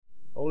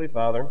Holy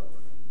Father,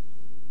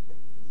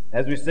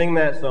 as we sing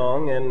that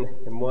song,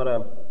 and what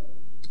a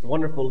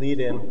wonderful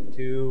lead-in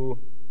to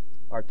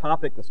our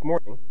topic this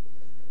morning,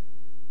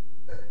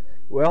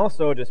 we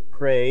also just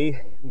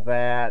pray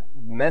that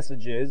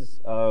messages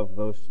of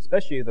those,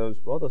 especially those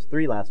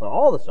three last songs,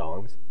 all the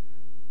songs,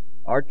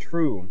 are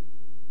true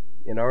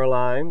in our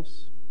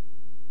lives,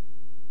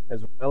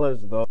 as well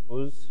as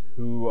those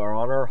who are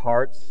on our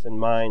hearts and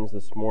minds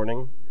this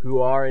morning, who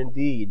are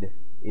indeed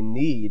in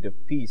need of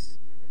peace.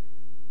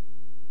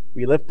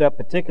 We lift up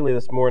particularly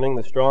this morning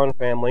the Strawn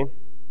family,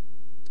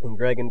 and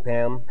Greg and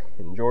Pam,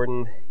 and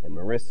Jordan, and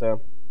Marissa,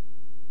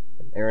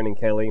 and Aaron and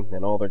Kelly,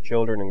 and all their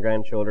children and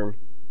grandchildren.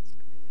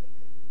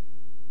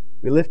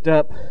 We lift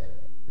up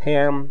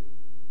Pam,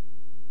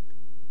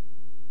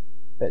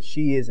 that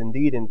she is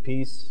indeed in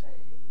peace,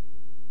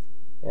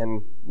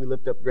 and we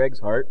lift up Greg's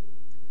heart,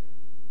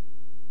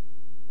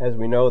 as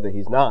we know that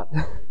he's not.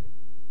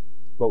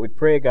 But we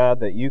pray, God,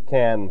 that you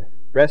can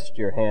rest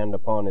your hand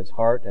upon his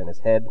heart and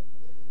his head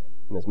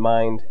and his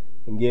mind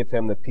and give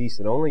him the peace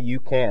that only you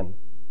can,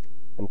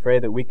 and pray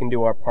that we can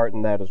do our part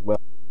in that as well.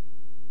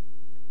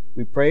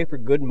 We pray for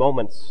good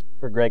moments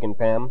for Greg and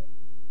Pam,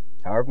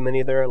 however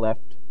many there are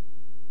left,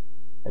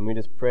 and we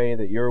just pray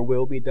that your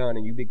will be done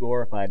and you be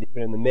glorified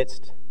even in the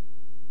midst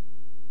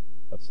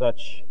of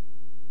such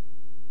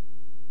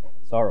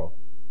sorrow.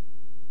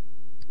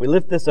 We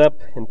lift this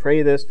up and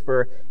pray this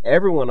for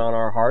everyone on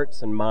our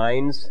hearts and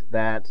minds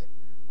that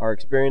are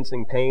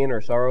experiencing pain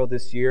or sorrow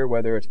this year,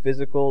 whether it's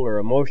physical or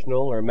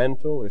emotional or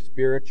mental or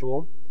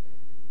spiritual.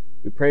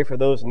 We pray for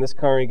those in this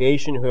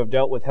congregation who have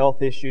dealt with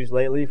health issues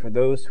lately, for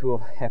those who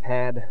have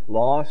had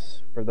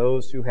loss, for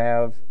those who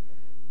have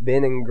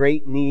been in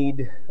great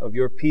need of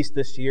your peace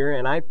this year,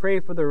 and I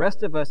pray for the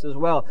rest of us as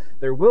well.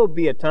 There will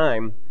be a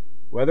time,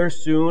 whether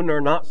soon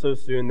or not so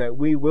soon, that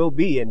we will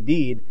be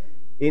indeed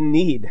in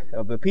need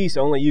of the peace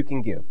only you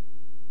can give.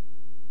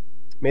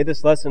 May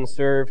this lesson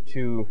serve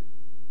to,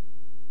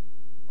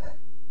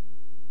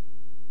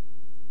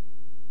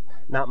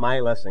 not my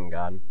lesson,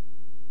 God,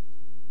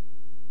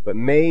 but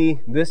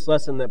may this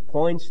lesson that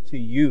points to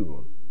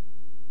you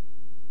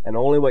and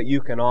only what you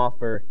can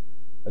offer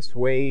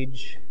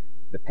assuage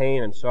the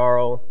pain and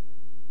sorrow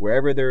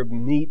wherever there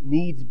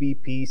needs be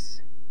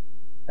peace,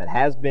 that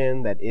has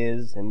been, that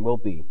is, and will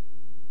be.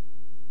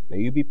 May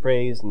you be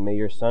praised, and may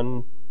your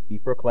Son be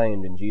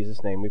proclaimed. In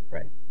Jesus' name we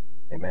pray.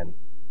 Amen.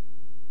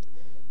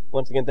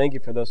 Once again, thank you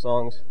for those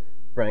songs,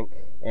 Frank.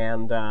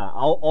 And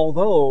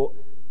although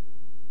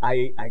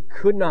I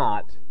could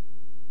not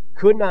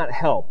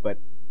help but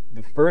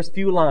the first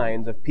few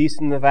lines of Peace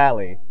in the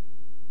Valley,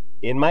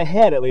 in my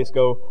head at least,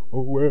 go,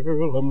 "Oh,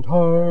 well, I'm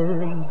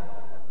tired."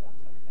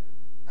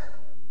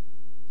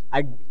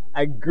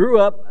 I grew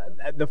up,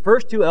 the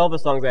first two Elvis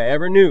songs I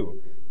ever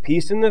knew,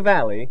 Peace in the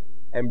Valley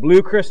and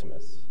Blue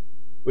Christmas,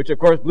 which of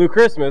course, Blue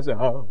Christmas,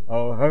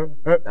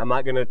 I'm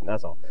not going to,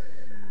 that's all.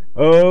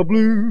 Oh,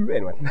 blue,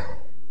 anyway.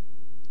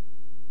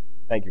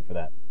 Thank you for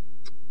that.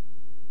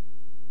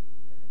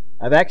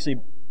 I've actually,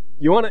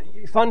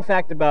 fun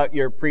fact about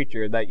your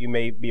preacher that you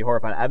may be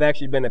horrified, I've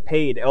actually been a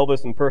paid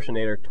Elvis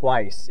impersonator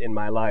twice in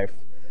my life.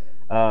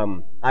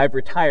 I've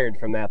retired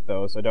from that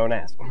though, so don't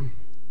ask.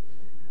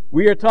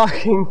 We are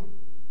talking,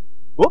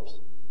 whoops.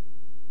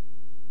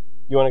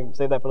 You want to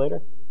save that for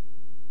later?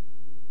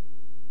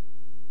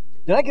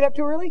 Did I get up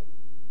too early?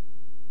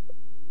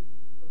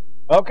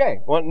 Okay,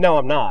 well, no,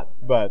 I'm not,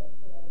 but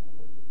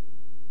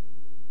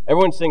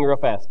everyone sing real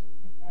fast.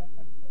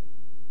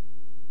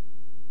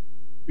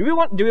 Do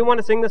we want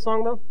to sing this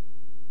song, though?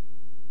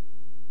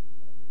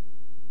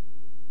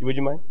 Would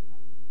you mind?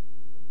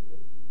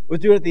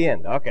 Let's do it at the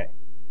end. Okay.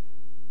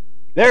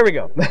 There we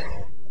go.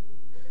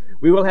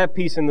 We will have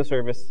peace in the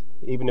service,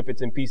 even if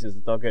it's in pieces.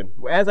 It's all good.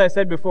 As I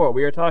said before,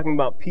 we are talking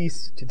about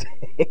peace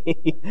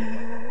today.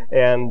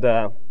 And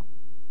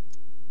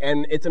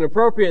it's an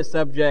appropriate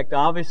subject,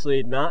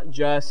 obviously, not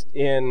just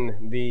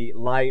in the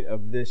light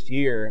of this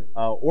year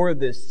or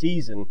this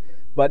season,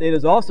 but it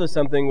is also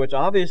something which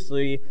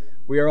obviously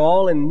we are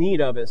all in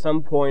need of at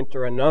some point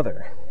or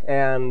another.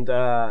 And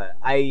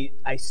I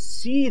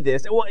see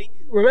this. Well,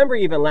 remember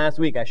even last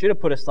week, I should have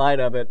put a slide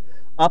of it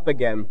up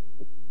again.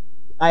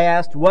 I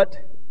asked, what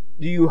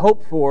do you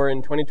hope for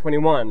in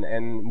 2021?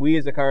 And we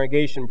as a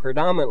congregation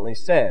predominantly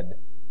said,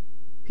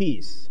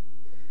 peace.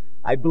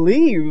 I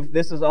believe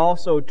this is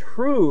also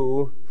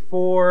true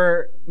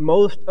for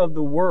most of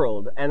the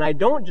world. And I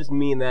don't just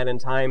mean that in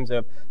times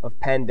of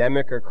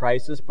pandemic or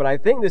crisis, but I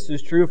think this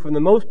is true for the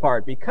most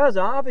part, because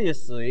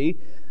obviously,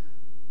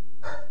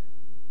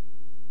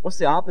 what's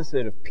the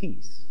opposite of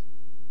peace?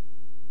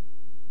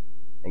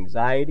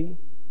 Anxiety,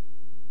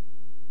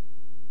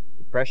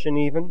 depression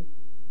even.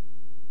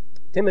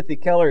 Timothy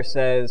Keller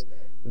says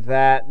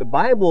that the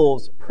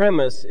Bible's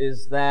premise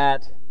is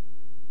that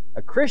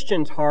a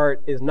Christian's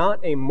heart is not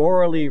a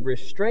morally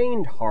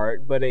restrained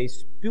heart, but a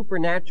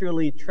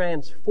supernaturally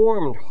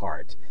transformed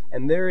heart.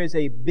 And there is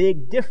a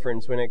big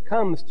difference when it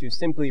comes to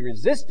simply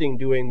resisting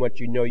doing what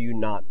you know you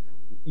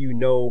you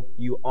know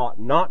you ought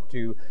not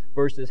to,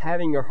 versus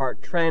having your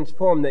heart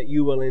transformed that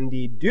you will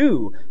indeed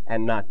do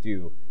and not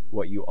do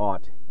what you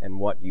ought and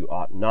what you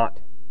ought not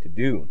to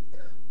do.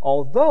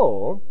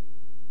 Although,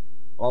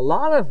 a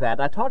lot of that,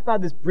 I talked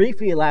about this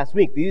briefly last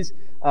week. These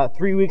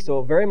 3 weeks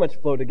will very much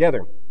flow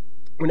together.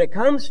 When it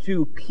comes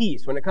to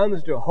peace, when it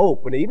comes to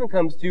hope, when it even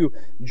comes to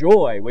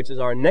joy, which is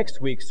our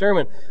next week's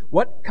sermon,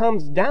 what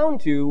comes down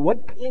to,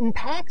 what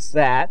impacts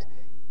that,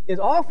 is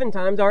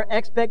oftentimes our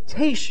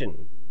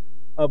expectation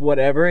of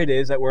whatever it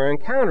is that we're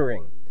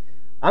encountering.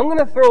 I'm going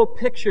to throw a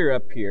picture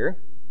up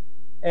here,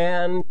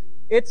 and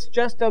it's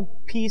just a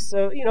piece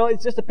of,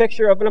 it's just a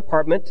picture of an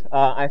apartment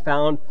I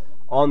found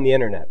on the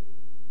internet.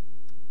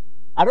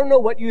 I don't know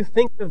what you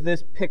think of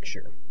this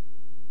picture.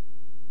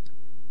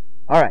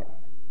 All right.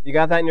 You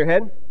got that in your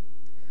head?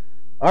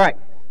 All right.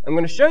 I'm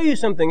going to show you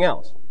something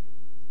else.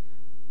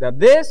 Now,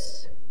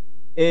 this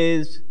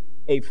is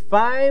a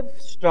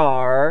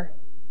 5-star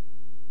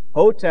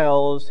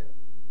hotel's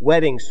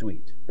wedding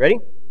suite. Ready?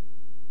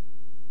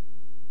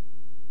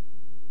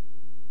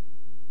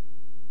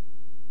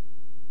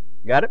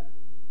 Got it?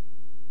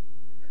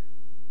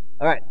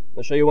 All right.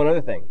 I'll show you one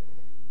other thing.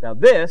 Now,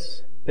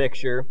 this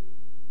picture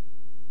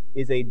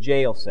is a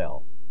jail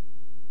cell.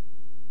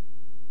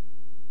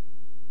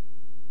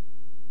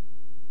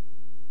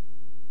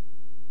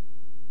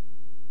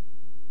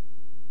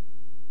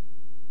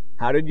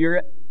 How did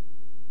your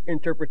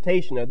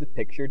interpretation of the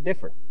picture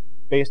differ?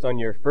 Based on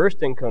your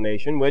first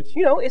inclination, which,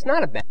 it's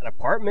not a bad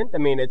apartment. I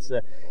mean, it's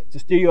a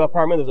studio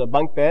apartment. There's a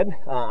bunk bed.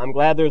 I'm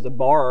glad there's a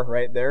bar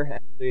right there.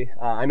 Actually,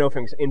 I know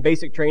in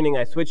basic training,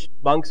 I switched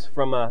bunks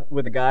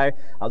with a guy.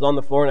 I was on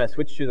the floor, and I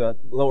switched to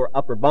the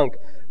upper bunk.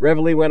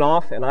 Reveille went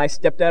off, and I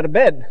stepped out of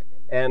bed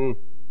and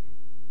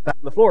fell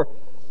on the floor.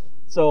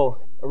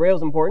 So a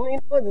rail's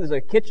important. There's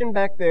a kitchen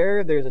back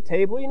there. There's a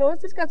table.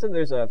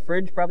 There's a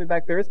fridge probably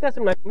back there. It's got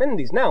some nice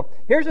amenities. Now,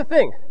 here's the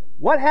thing.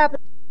 What happened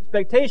to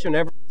expectation?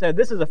 Everyone said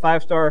this is a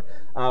 5-star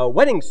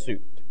wedding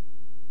suit.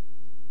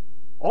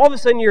 All of a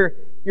sudden, your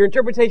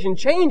interpretation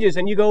changes,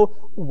 and you go,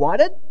 "What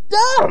a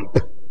dump!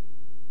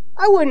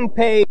 I wouldn't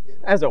pay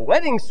as a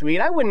wedding suite.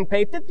 I wouldn't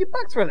pay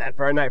 $50 for that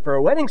for a night for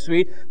a wedding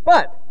suite."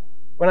 But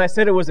when I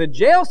said it was a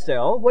jail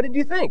cell, what did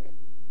you think?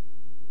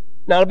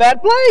 Not a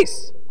bad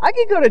place. I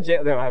could go to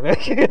jail.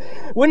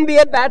 Wouldn't be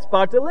a bad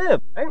spot to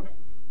live, right?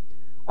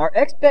 Our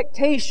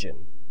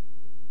expectation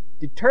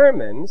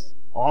determines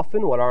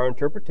often what our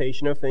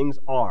interpretation of things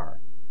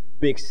are.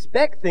 We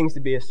expect things to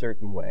be a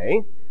certain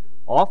way.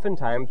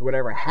 Oftentimes,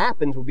 whatever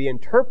happens will be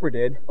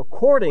interpreted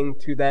according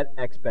to that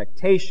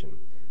expectation.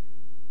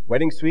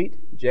 Wedding suite,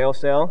 jail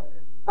cell,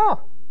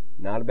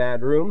 not a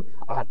bad room.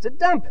 It's a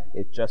dump.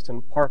 It's just an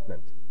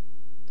apartment.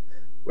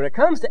 When it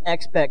comes to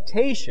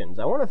expectations,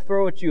 I want to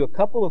throw at you a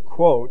couple of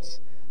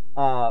quotes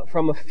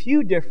from a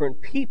few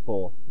different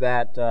people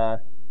that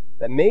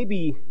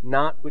maybe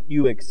not what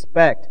you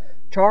expect.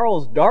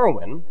 Charles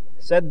Darwin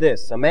said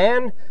this: "A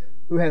man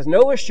who has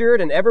no assured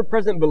and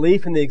ever-present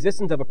belief in the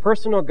existence of a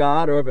personal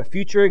God or of a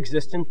future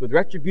existence with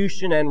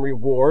retribution and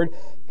reward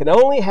can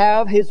only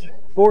have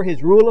for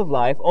his rule of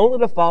life only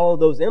to follow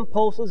those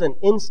impulses and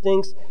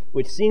instincts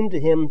which seem to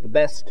him the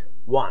best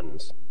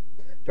ones."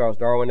 Charles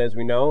Darwin, as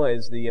we know,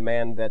 is the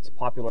man that's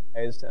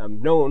popularized,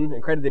 known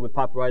and credited with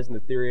popularizing the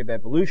theory of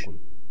evolution.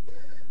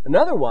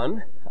 Another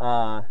one,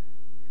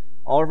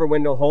 Oliver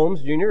Wendell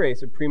Holmes Jr., a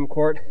Supreme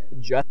Court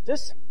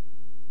justice,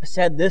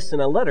 said this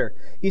in a letter.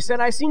 He said,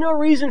 "I see no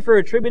reason for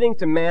attributing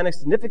to man a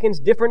significance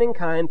different in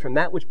kind from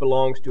that which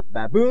belongs to a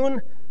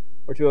baboon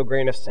or to a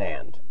grain of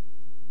sand.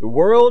 The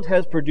world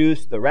has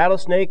produced the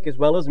rattlesnake as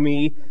well as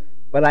me,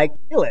 but I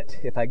kill it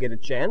if I get a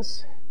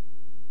chance,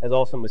 as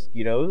also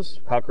mosquitoes,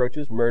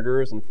 cockroaches,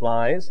 murderers, and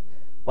flies.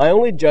 My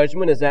only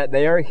judgment is that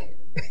they are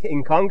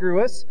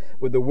incongruous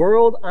with the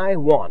world I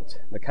want,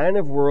 the kind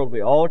of world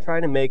we all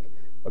try to make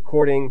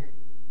according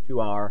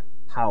to our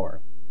power."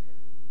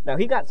 Now,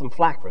 he got some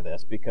flack for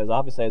this because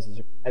obviously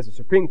as a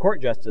Supreme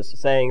Court justice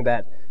saying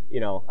that,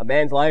 a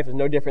man's life is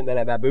no different than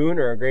a baboon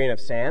or a grain of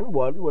sand,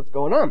 what's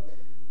going on?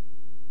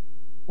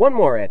 One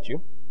more at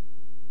you.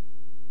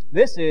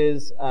 This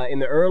is in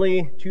the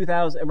early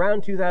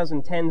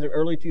 2010s or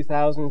early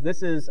 2000s.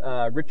 This is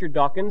Richard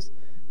Dawkins,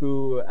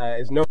 who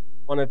is known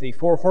as one of the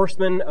 4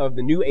 horsemen of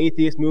the new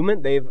atheist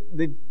movement.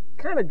 They've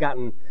kind of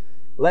gotten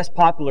less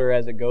popular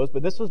as it goes,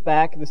 but this is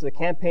a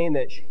campaign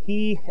that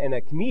he and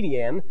a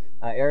comedian,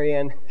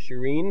 Ariane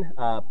Shireen,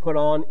 put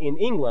on in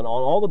England.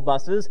 On all the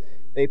buses,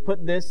 they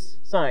put this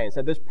sign,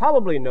 said, "There's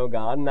probably no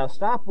God, now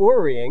stop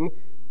worrying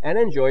and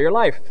enjoy your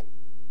life."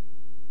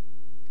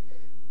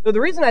 So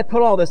the reason I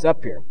put all this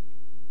up here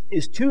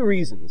is 2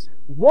 reasons.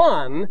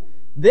 One,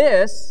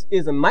 this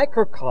is a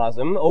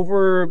microcosm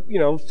over,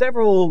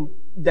 several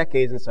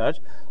decades and such,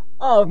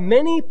 of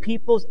many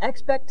people's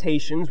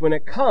expectations when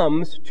it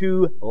comes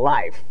to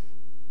life.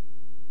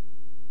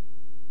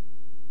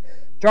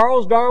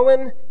 Charles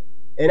Darwin,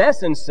 in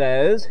essence,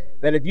 says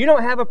that if you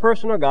don't have a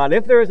personal God,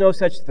 if there is no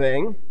such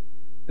thing,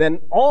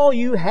 then all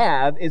you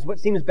have is what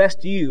seems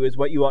best to you is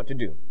what you ought to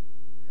do.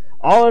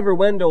 Oliver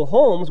Wendell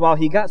Holmes, while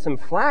he got some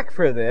flack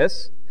for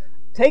this,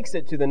 takes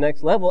it to the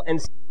next level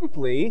and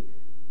simply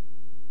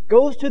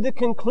goes to the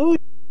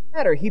conclusion of the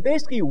matter. He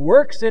basically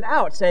works it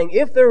out, saying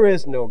if there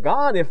is no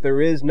God, if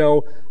there is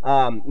no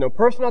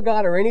personal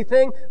God or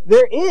anything,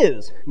 there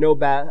is no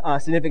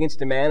significance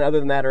to man other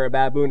than that or a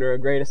baboon or a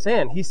grain of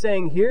sand. He's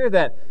saying here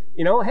that,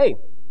 hey,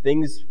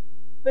 things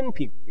happen,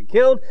 people get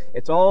killed.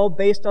 It's all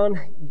based on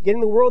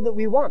getting the world that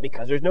we want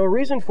because there's no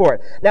reason for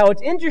it. Now,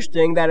 it's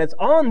interesting that it's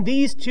on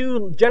these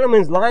two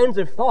gentlemen's lines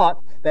of thought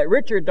that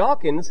Richard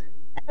Dawkins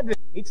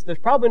advocates there's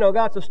probably no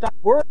God, so stop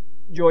worrying,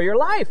 enjoy your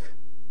life.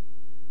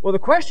 Well, the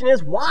question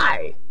is,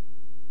 why?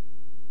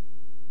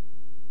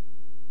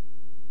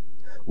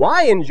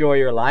 Why enjoy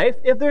your life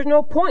if there's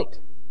no point?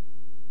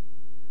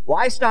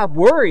 Why stop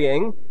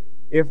worrying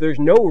if there's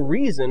no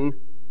reason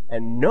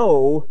and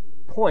no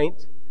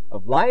point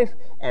of life?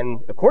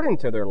 And according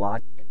to their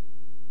logic,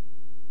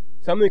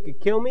 someone could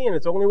kill me and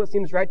it's only what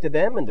seems right to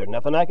them and there's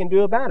nothing I can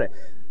do about it.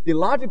 The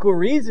logical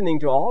reasoning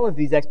to all of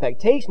these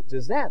expectations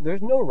is that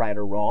there's no right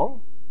or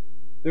wrong.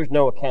 There's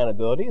no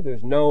accountability.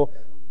 There's no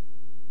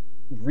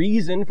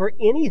reason for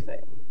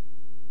anything.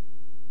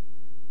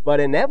 But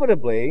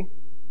inevitably,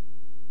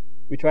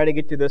 we try to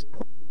get to this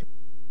point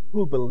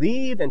who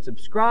believe and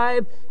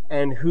subscribe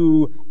and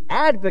who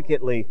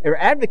advocate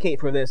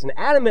for this and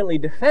adamantly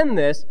defend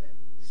this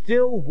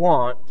still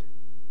want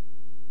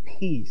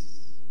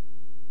peace.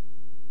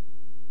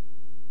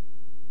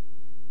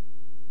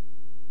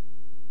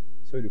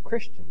 So do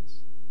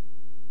Christians.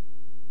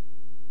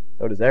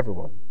 So does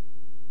everyone.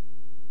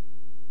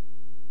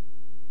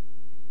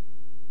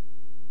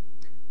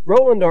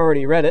 Roland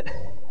already read it,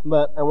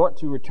 but I want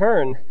to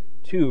return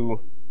to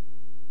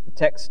the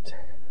text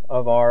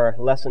of our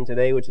lesson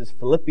today, which is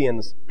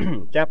Philippians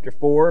chapter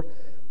 4,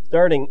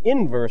 starting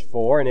in verse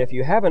 4. And if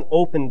you haven't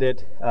opened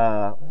it,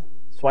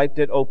 swiped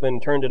it open,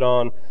 turned it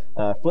on,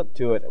 flipped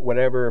to it,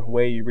 whatever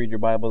way you read your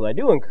Bibles, I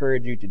do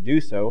encourage you to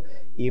do so,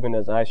 even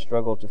as I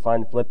struggle to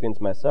find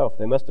Philippians myself.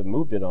 They must have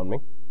moved it on me.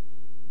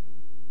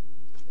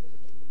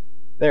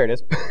 There it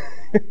is.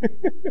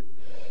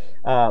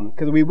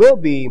 Because we will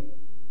be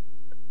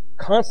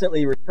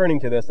constantly returning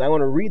to this. I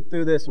want to read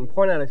through this and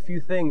point out a few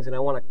things, and I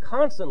want to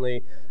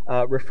constantly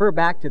refer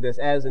back to this.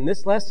 As in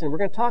this lesson, we're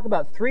going to talk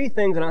about three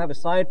things, and I don't have a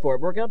slide for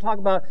it. We're going to talk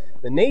about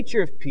the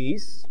nature of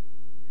peace,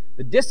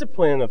 the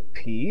discipline of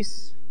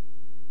peace,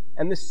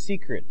 and the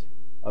secret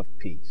of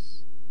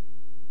peace.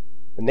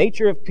 The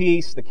nature of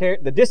peace,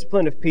 the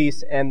discipline of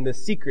peace, and the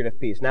secret of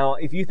peace. Now,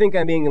 if you think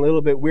I'm being a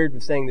little bit weird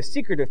with saying the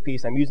secret of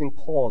peace, I'm using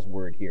Paul's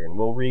word here, and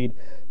we'll read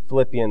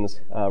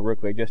Philippians real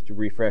quick just to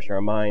refresh our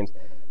minds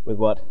with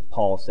what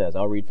Paul says.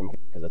 I'll read from here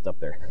because it's up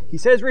there. He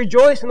says,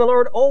 "Rejoice in the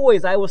Lord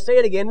always. I will say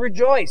it again,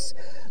 rejoice.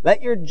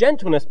 Let your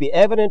gentleness be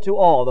evident to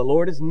all. The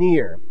Lord is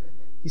near."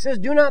 He says,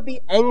 "Do not be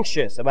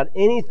anxious about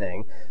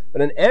anything, but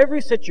in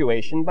every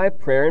situation, by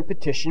prayer and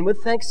petition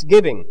with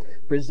thanksgiving,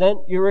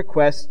 present your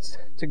requests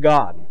to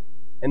God.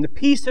 And the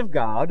peace of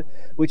God,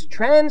 which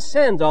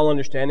transcends all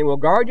understanding, will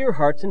guard your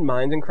hearts and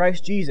minds in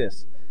Christ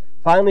Jesus.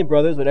 Finally,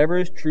 brothers, whatever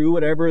is true,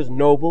 whatever is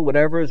noble,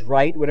 whatever is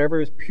right,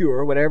 whatever is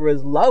pure, whatever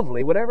is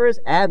lovely, whatever is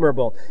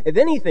admirable, if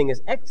anything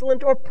is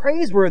excellent or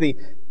praiseworthy,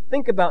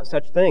 think about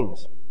such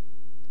things.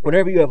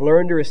 Whatever you have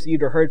learned or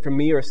received or heard from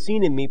me or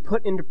seen in me,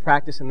 put into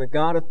practice, and the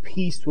God of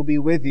peace will be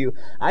with you.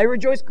 I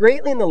rejoice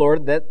greatly in the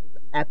Lord that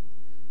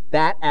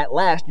at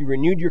last you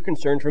renewed your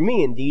concern for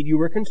me. Indeed, you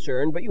were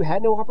concerned, but you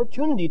had no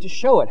opportunity to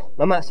show it.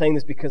 I'm not saying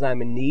this because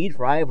I'm in need,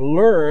 for I have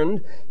learned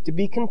to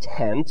be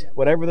content,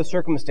 whatever the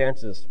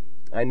circumstances.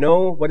 I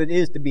know what it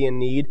is to be in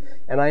need,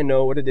 and I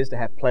know what it is to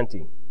have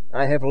plenty.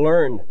 I have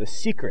learned the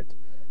secret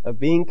of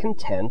being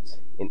content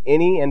in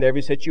any and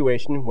every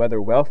situation,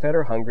 whether well-fed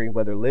or hungry,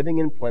 whether living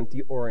in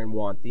plenty or in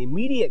want. The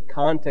immediate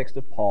context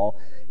of Paul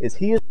is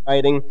he is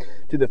writing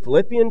to the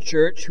Philippian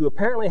church who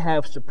apparently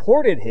have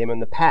supported him in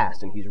the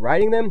past. And he's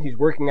writing them, he's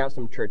working out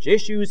some church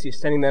issues, he's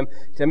sending them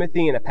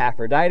Timothy and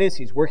Epaphroditus,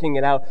 he's working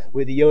it out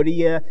with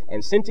Euodia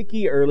and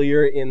Syntyche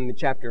earlier in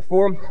chapter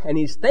 4, and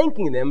he's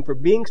thanking them for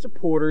being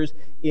supporters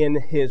in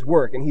his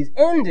work. And he's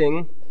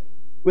ending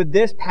with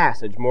this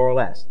passage, more or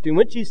less, in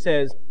which he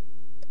says,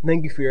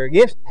 "Thank you for your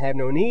gifts. I have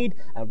no need.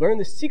 I've learned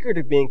the secret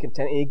of being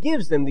content." And he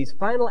gives them these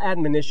final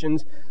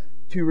admonitions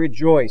to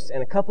rejoice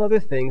and a couple other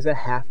things that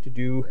have to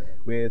do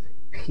with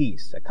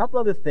peace. A couple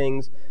other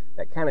things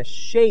that kind of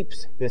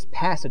shapes this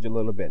passage a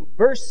little bit.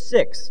 Verse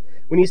 6,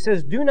 when he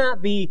says, "Do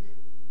not be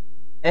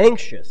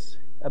anxious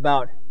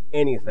about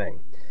anything."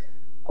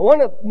 I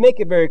want to make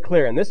it very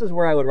clear, and this is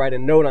where I would write a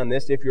note on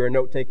this if you're a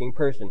note-taking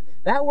person.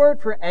 That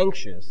word for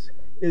anxious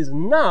is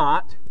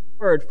not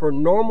a word for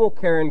normal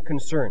care and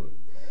concern.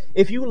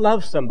 If you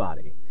love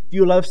somebody, if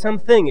you love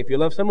something, if you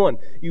love someone,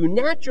 you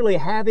naturally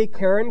have a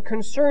care and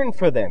concern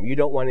for them. You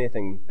don't want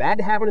anything bad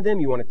to happen to them.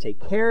 You want to take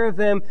care of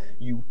them.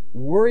 You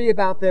worry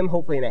about them,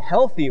 hopefully in a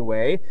healthy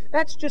way.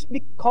 That's just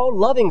called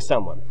loving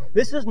someone.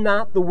 This is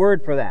not the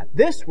word for that.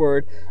 This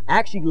word,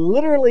 actually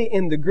literally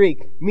in the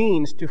Greek,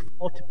 means to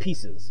fall to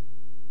pieces.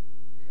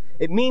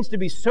 It means to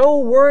be so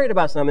worried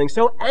about something,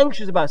 so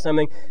anxious about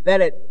something,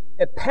 that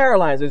it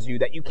paralyzes you,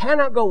 that you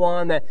cannot go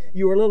on, that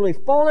you are literally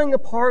falling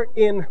apart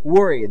in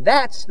worry.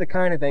 That's the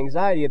kind of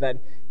anxiety that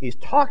he's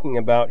talking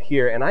about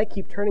here, and I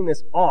keep turning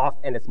this off,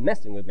 and it's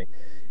messing with me.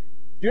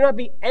 Do not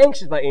be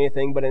anxious about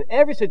anything, but in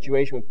every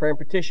situation, with prayer and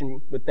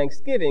petition, with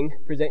thanksgiving,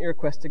 present your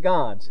request to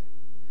God.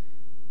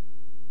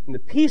 And the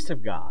peace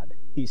of God,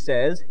 he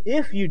says,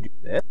 if you do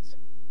this,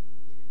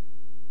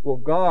 will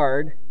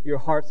guard your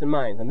hearts and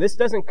minds. And this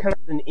doesn't come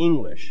out in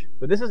English,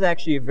 but this is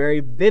actually a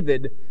very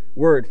vivid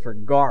word for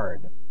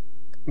guard.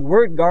 The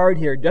word guard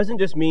here doesn't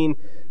just mean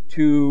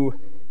to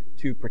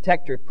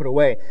protect or put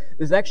away.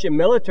 This is actually a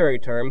military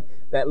term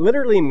that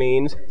literally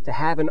means to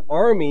have an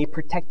army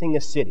protecting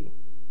a city.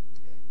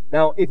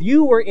 Now, if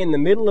you were in the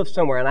middle of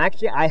somewhere, and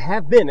actually I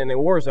have been in a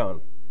war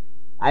zone.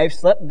 I've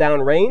slept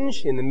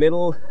downrange in the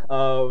middle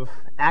of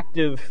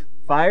active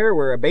fire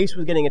where a base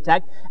was getting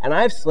attacked, and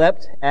I've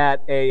slept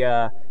at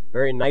a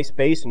very nice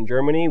base in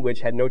Germany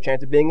which had no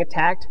chance of being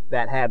attacked,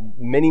 that had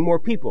many more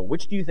people.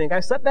 Which do you think I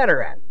slept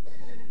better at?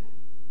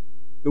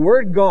 The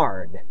word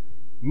guard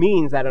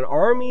means that an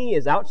army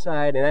is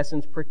outside, in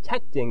essence,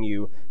 protecting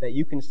you, that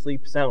you can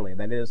sleep soundly,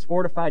 that it is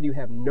fortified, you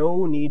have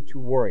no need to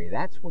worry.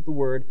 That's what the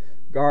word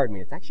guard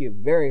means. It's actually a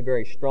very,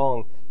 very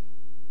strong,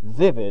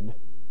 vivid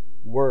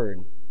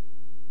word.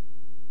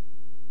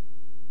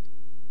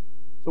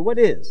 So what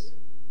is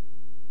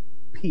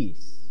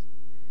peace?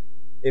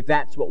 If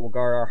that's what will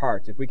guard our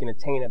hearts, if we can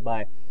attain it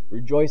by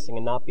rejoicing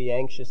and not be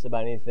anxious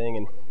about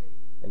anything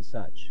and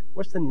such.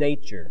 What's the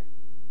nature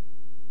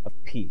of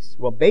peace?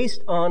 Well,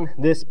 based on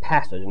this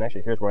passage, and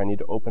actually here's where I need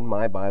to open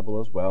my Bible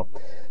as well.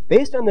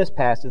 Based on this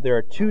passage, there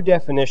are two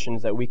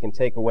definitions that we can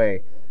take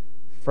away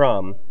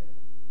from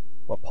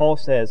what Paul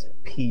says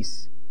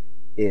peace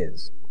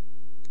is.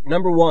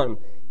 Number one,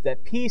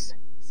 that peace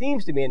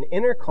seems to be an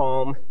inner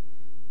calm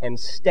and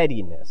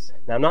steadiness.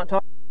 Now, I'm not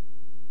talking.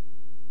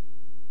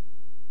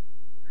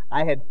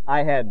 I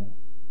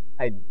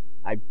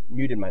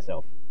muted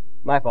myself.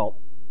 My fault.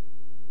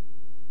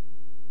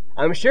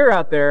 I'm sure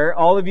out there,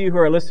 all of you who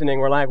are listening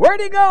were like, "Where'd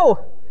he go?"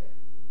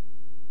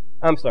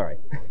 I'm sorry.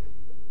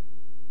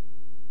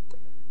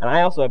 And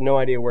I also have no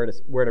idea where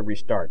to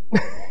restart.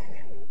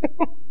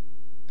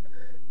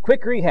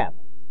 Quick recap.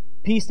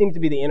 Peace seems to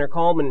be the inner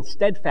calm and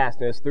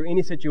steadfastness through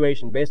any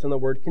situation based on the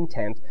word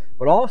content,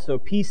 but also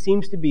peace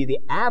seems to be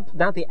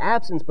not the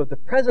absence, but the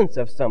presence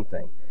of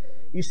something.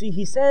 You see,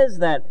 he says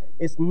that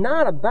it's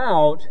not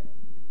about,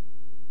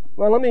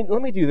 well, let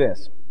me do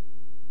this.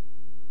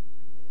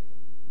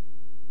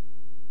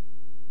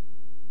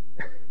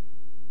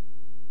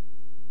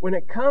 When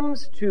it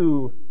comes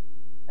to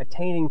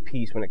attaining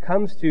peace, when it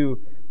comes to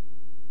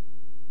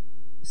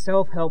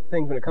self-help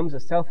things, when it comes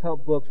to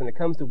self-help books, when it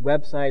comes to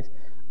websites,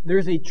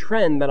 there's a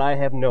trend that I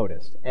have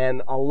noticed.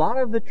 And a lot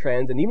of the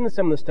trends, and even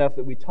some of the stuff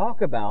that we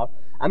talk about,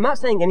 I'm not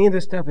saying any of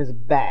this stuff is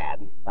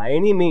bad by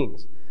any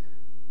means.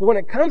 But when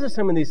it comes to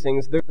some of these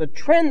things, there's a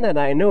trend that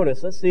I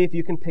noticed. Let's see if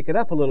you can pick it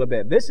up a little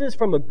bit. This is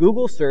from a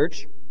Google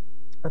search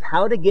of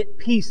how to get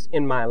peace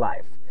in my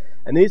life.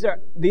 And this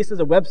is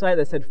a website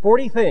that said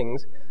 40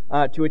 things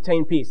to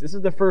attain peace. This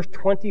is the first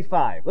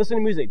 25. Listen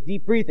to music,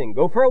 deep breathing,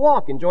 go for a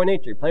walk, enjoy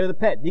nature, play with a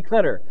pet,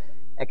 declutter,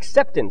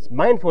 acceptance,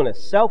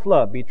 mindfulness,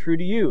 self-love, be true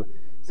to you,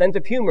 sense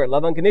of humor,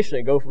 love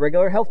unconditionally, go for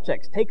regular health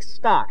checks, take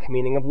stock,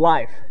 meaning of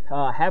life,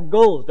 have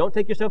goals, don't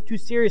take yourself too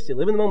seriously,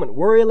 live in the moment,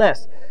 worry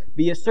less,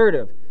 be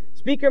assertive,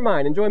 speak your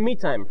mind, enjoy me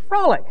time,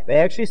 frolic. They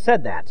actually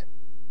said that.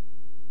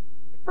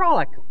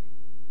 Frolic.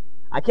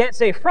 I can't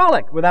say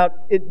frolic without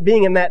it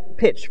being in that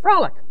pitch.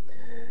 Frolic.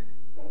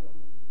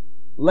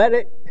 Let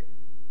it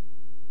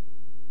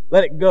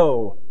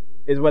go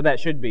is what that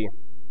should be.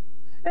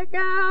 Let it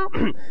go.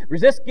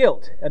 Resist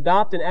guilt.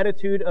 Adopt an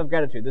attitude of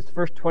gratitude. This is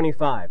verse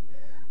 25.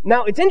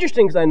 Now, it's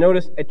interesting because I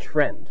noticed a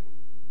trend.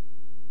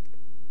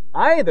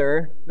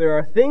 Either there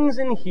are things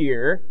in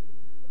here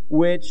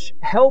which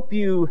help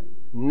you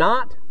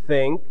not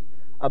think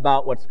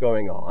about what's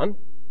going on,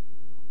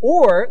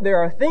 or there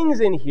are things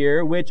in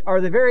here which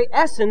are the very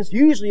essence,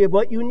 usually, of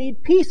what you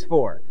need peace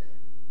for.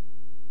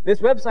 This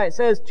website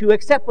says to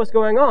accept what's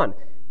going on.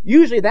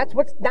 Usually that's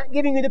what's not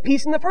giving you the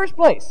peace in the first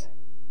place.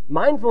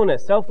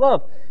 Mindfulness,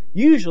 self-love.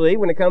 Usually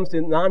when it comes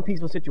to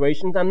non-peaceful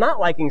situations, I'm not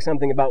liking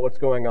something about what's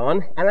going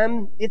on,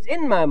 and it's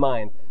in my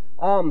mind.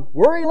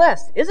 Worry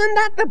less. Isn't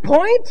that the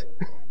point?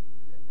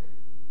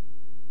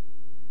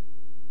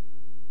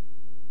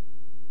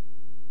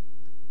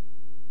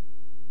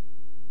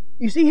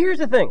 You see, here's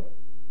the thing.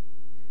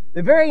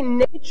 The very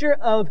nature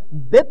of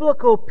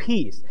biblical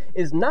peace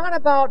is not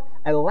about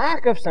a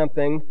lack of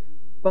something,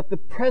 but the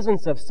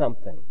presence of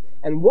something.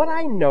 And what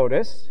I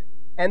notice,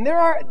 and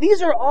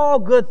these are all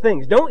good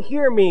things. Don't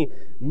hear me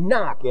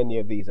knock any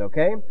of these,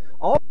 okay?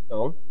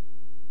 Also,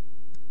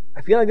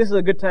 I feel like this is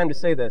a good time to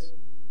say this.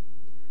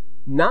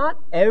 Not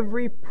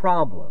every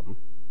problem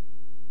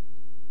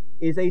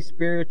is a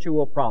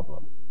spiritual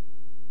problem.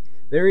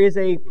 There is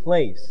a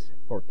place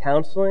for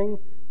counseling,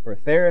 for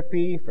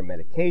therapy, for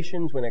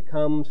medications when it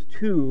comes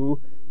to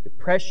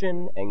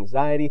depression,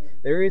 anxiety.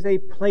 There is a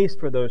place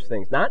for those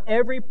things. Not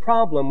every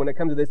problem when it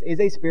comes to this is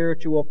a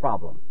spiritual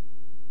problem.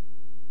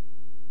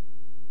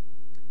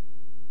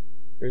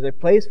 There's a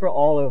place for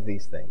all of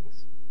these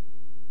things.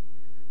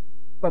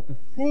 But the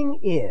thing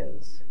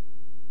is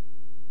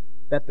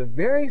that the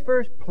very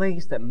first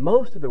place that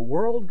most of the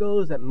world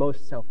goes, that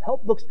most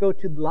self-help books go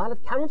to, a lot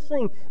of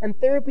counseling and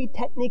therapy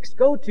techniques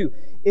go to,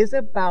 is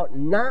about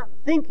not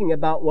thinking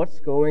about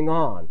what's going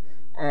on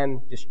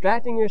and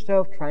distracting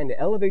yourself, trying to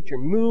elevate your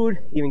mood,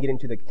 even get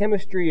into the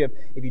chemistry of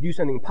if you do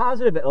something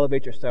positive, it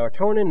elevates your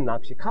serotonin and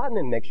oxytocin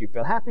and makes you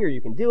feel happier,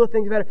 you can deal with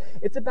things better.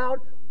 It's about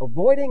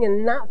avoiding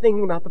and not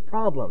thinking about the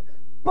problem.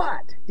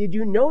 But did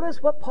you notice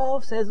what Paul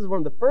says is one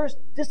of the first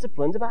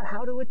disciplines about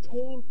how to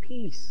attain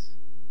peace?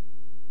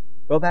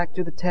 Go back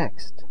to the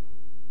text.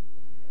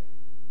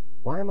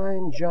 Why am I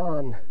in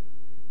John?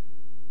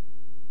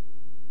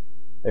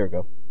 There we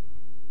go.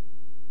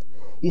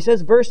 He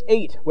says, verse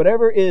 8,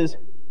 whatever is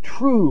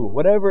true,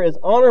 whatever is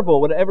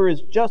honorable, whatever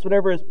is just,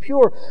 whatever is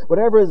pure,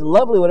 whatever is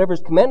lovely, whatever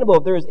is commendable,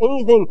 if there is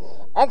anything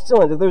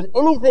excellent, if there's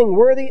anything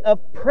worthy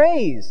of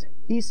praise,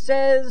 he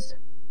says,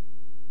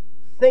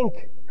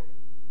 think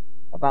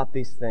about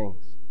these things.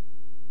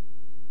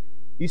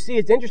 You see,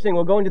 it's interesting.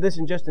 We'll go into this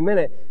in just a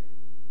minute.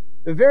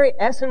 The very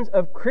essence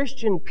of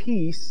Christian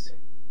peace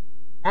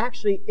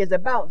actually is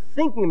about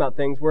thinking about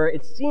things, where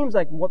it seems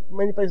like what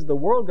many places the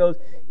world goes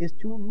is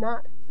to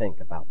not think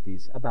about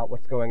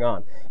what's going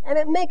on. And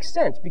it makes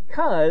sense,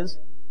 because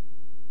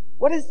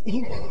what is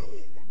he?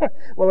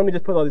 Well, let me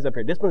just put all these up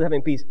here. Discipline of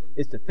having peace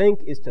is to think,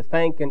 is to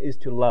thank, and is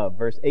to love.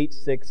 Verse 8,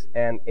 6,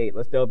 and 8.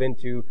 Let's delve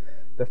into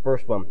the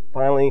first one.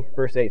 Finally,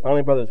 verse 8.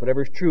 Finally, brothers,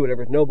 whatever is true,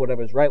 whatever is noble,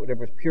 whatever is right,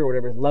 whatever is pure,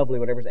 whatever is lovely,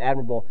 whatever is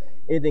admirable,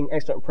 anything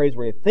excellent and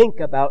praiseworthy, think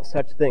about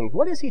such things.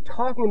 What is he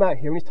talking about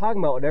here when he's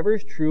talking about whatever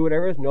is true,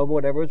 whatever is noble,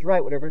 whatever is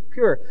right, whatever is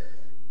pure?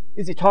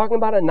 Is he talking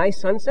about a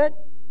nice sunset?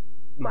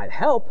 Might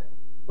help.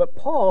 But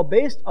Paul,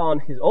 based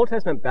on his Old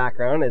Testament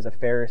background as a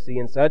Pharisee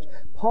and such,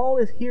 Paul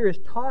is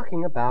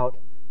talking about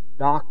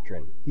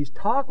doctrine. He's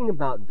talking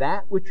about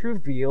that which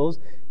reveals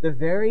the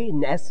very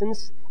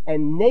essence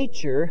and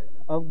nature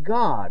of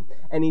God.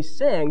 And he's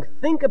saying,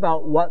 think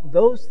about what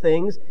those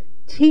things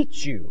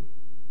teach you.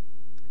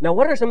 Now,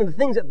 what are some of the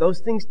things that those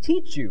things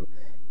teach you?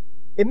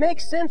 It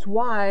makes sense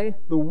why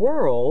the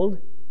world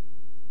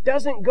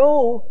doesn't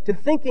go to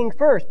thinking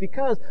first,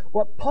 because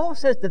what Paul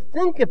says to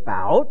think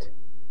about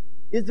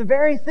is the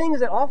very things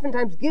that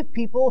oftentimes give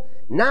people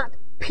not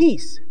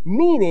peace.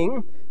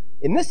 Meaning,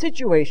 in this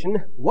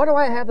situation, what do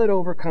I have that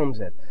overcomes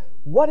it?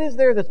 What is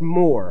there that's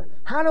more?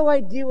 How do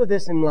I deal with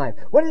this in life?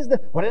 What is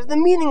the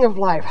meaning of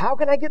life? How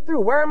can I get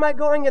through? Where am I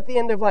going at the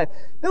end of life?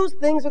 Those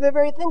things are the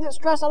very things that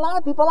stress a lot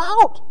of people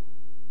out.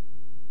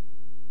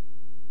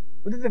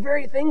 But they're the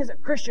very things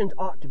that Christians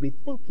ought to be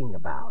thinking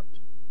about.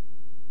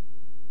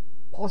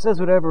 Paul says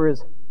whatever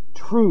is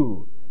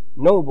true,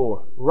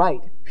 noble,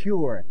 right,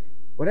 pure,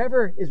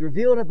 whatever is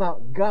revealed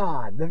about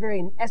God, the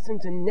very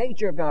essence and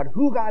nature of God,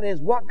 who God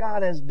is, what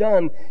God has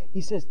done,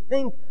 he says,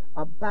 think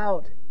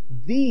about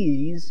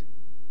these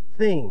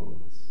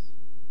things.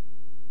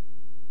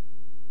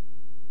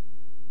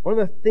 One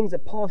of the things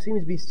that Paul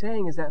seems to be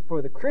saying is that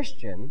for the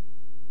Christian,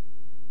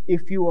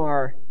 if you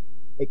are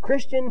a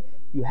Christian,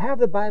 you have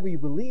the Bible, you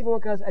believe in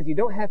what God says, you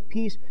don't have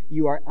peace,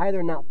 you are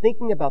either not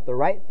thinking about the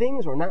right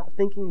things or not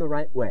thinking the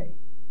right way.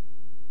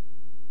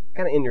 It's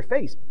kind of in your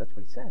face, but that's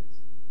what he says.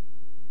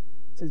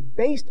 It says,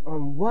 based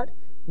on what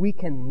we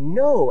can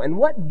know. And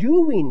what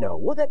do we know?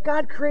 Well, that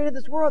God created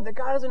this world, that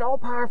God is an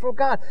all-powerful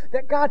God,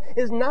 that God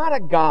is not a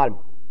God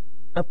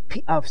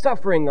of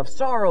suffering, of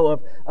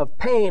sorrow, of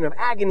pain, of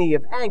agony,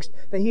 of angst,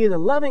 that he is a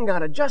loving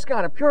God, a just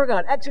God, a pure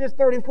God. Exodus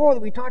 34 that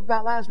we talked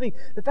about last week,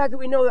 the fact that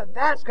we know that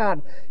that's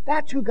God,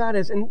 that's who God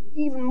is, and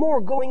even more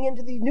going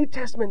into the New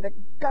Testament, that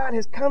God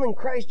has come in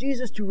Christ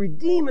Jesus to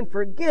redeem and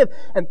forgive,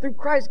 and through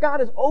Christ God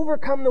has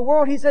overcome the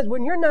world. He says,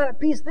 when you're not at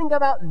peace, think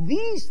about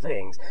these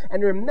things,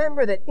 and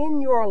remember that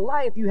in your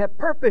life you have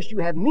purpose, you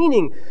have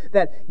meaning,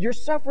 that you're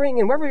suffering,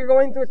 and whatever you're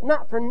going through, it's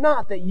not for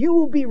naught, that you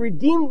will be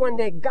redeemed one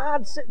day.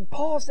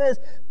 Paul says,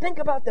 think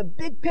about the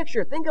big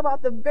picture. Think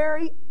about the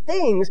very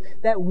things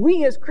that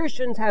we as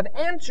Christians have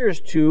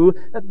answers to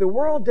that the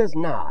world does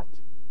not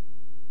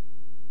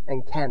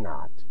and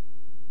cannot.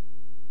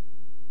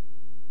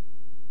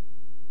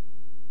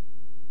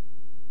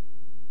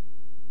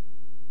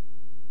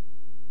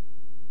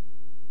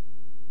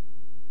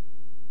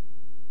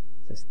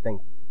 It says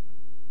think.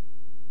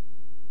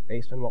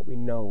 Based on what we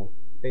know,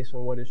 based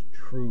on what is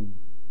true.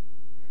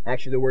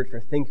 Actually, the word for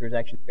thinker is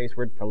actually the base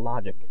word for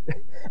logic.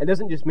 It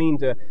doesn't just mean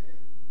to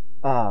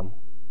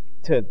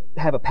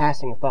have a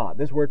passing thought.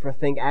 This word for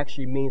think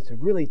actually means to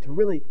really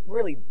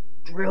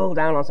drill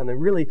down on something,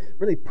 really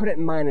put it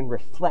in mind and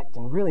reflect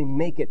and really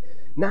make it,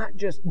 not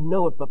just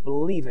know it, but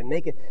believe it.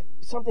 Make it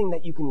something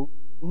that you can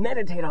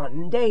meditate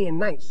on day and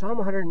night. Psalm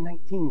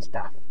 119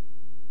 stuff.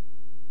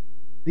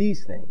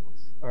 These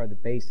things are the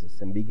basis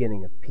and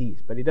beginning of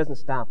peace. But he doesn't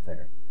stop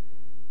there.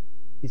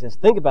 He says,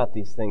 think about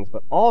these things,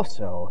 but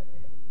also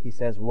he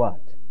says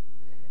what?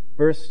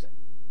 Verse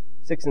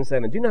 6 and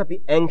 7. Do not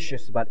be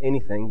anxious about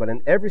anything, but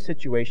in every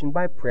situation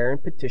by prayer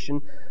and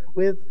petition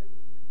with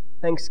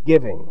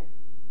thanksgiving.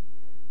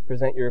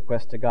 present your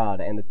request to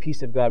God, and the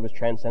peace of God, which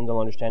transcends all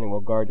understanding,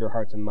 will guard your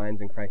hearts and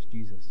minds in Christ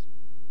Jesus.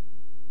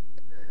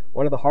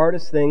 One of the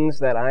hardest things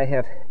that I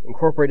have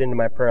incorporated into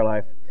my prayer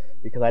life,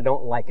 because I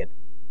don't like it,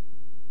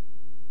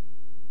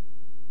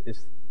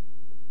 is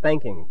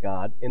thanking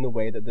God in the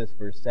way that this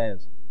verse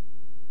says.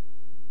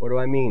 What do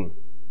I mean?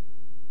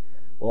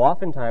 Well,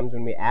 oftentimes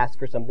when we ask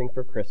for something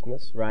for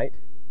Christmas, right?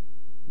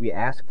 We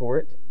ask for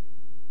it,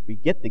 we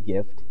get the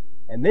gift,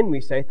 and then we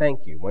say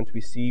thank you once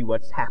we see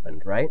what's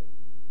happened, right?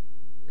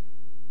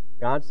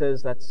 Paul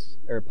says that's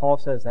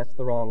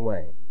the wrong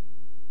way.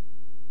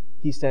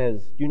 He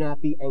says, do not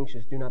be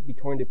anxious, do not be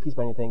torn to pieces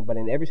by anything, but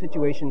in every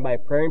situation by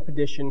prayer and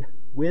petition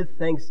with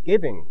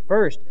thanksgiving,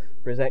 first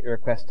present your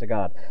request to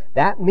God.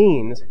 That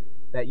means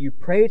that you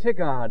pray to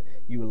God,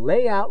 you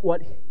lay out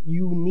what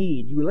you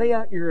need, you lay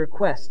out your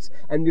requests,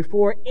 and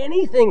before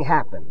anything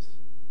happens,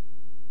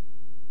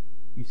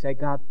 you say,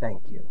 God,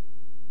 thank you.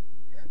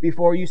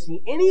 Before you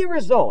see any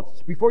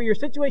results, before your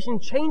situation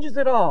changes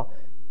at all,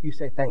 you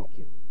say, thank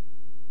you.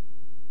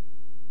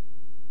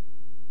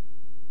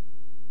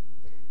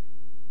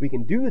 We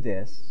can do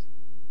this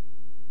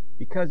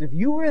because if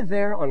you were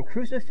there on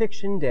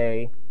Crucifixion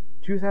Day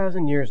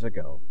 2,000 years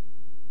ago,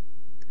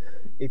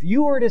 if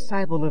you were a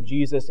disciple of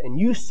Jesus and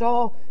you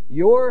saw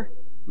your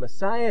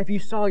Messiah, if you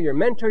saw your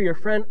mentor, your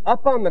friend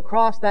up on the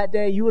cross that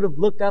day, you would have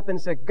looked up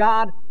and said,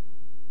 God,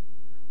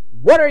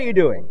 what are you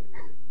doing?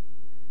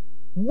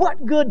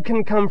 What good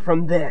can come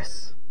from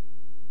this?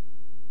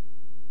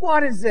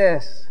 What is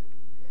this?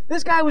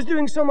 This guy was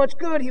doing so much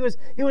good. He was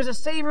a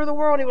savior of the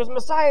world. He was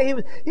Messiah.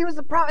 He was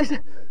the prophet.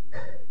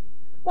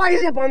 Why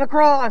is he up on the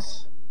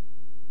cross?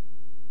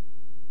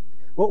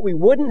 What we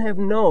wouldn't have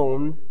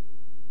known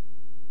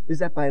is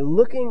that by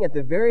looking at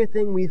the very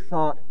thing we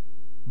thought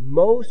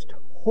most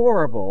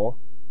horrible,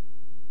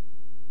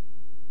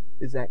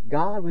 is that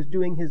God was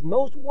doing His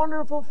most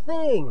wonderful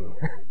thing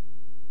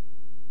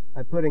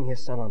by putting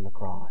His Son on the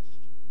cross.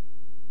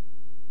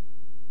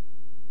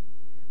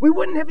 We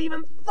wouldn't have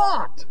even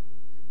thought,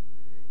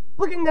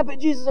 looking up at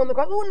Jesus on the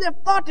cross, we wouldn't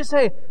have thought to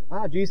say,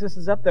 Jesus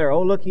is up there.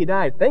 Oh, look, He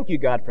died. Thank you,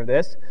 God, for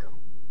this.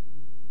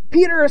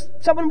 Peter or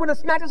someone would have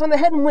smacked us on the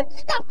head and went,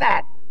 stop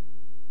that.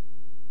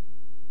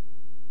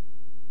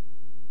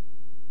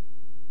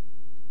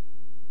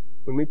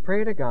 When we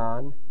pray to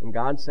God, and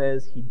God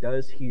says He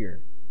does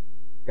hear,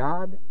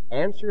 God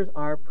answers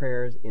our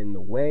prayers in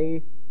the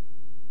way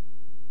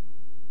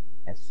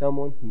as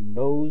someone who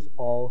knows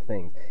all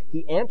things.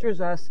 He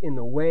answers us in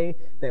the way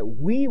that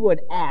we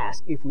would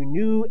ask if we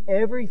knew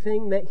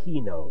everything that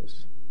He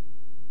knows.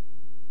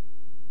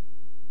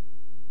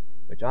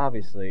 Which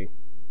obviously,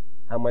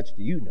 how much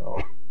do you know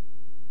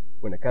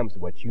when it comes to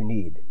what you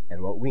need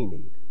and what we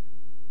need?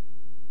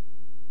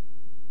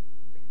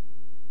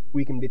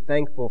 We can be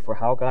thankful for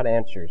how God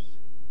answers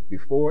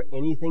before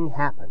anything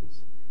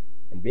happens.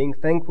 And being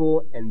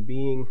thankful and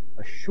being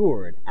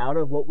assured out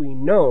of what we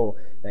know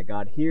that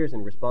God hears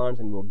and responds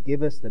and will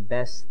give us the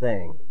best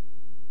thing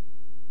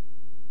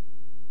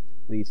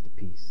leads to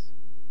peace.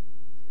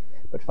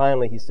 But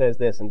finally, he says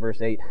this in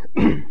verse 8.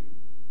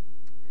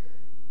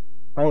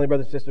 Finally,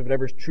 brothers and sisters,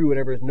 whatever is true,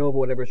 whatever is noble,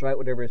 whatever is right,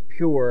 whatever is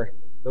pure,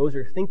 those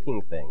are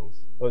thinking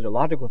things. Those are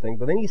logical things.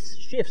 But then he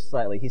shifts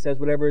slightly. He says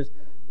whatever is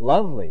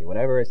lovely,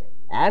 whatever is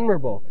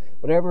admirable,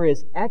 whatever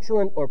is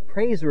excellent or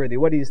praiseworthy.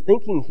 What he's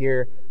thinking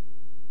here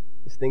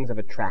is things of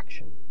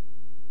attraction.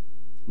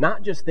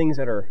 Not just things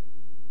that are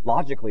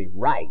logically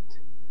right,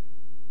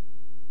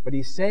 but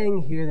he's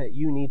saying here that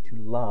you need to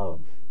love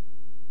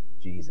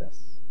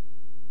Jesus.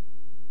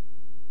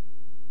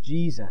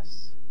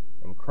 Jesus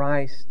and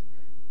Christ,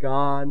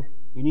 God,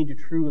 you need to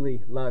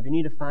truly love. You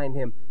need to find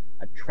Him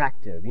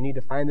attractive. You need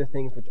to find the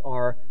things which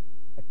are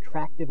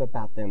attractive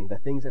about them, the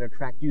things that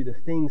attract you, the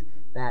things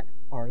that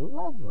are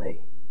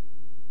lovely.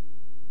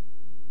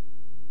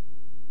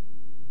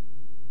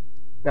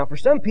 Now, for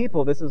some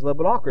people, this is a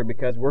little bit awkward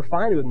because we're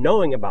fine with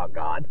knowing about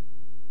God,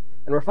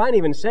 and we're fine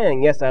even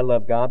saying, yes, I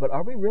love God, but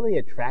are we really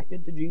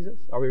attracted to Jesus?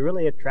 Are we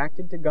really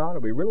attracted to God? Are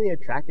we really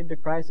attracted to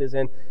Christ? As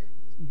in,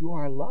 you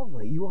are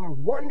lovely, you are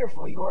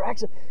wonderful, you are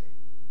excellent.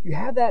 You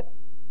have that.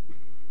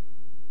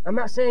 I'm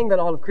not saying that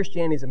all of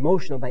Christianity is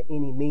emotional by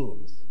any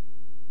means,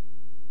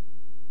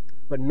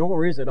 but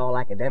nor is it all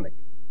academic.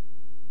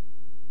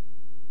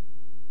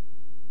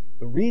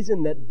 The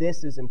reason that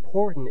this is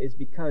important is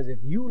because if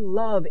you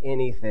love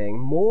anything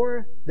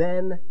more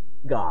than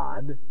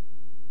God,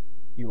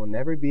 you will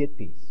never be at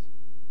peace.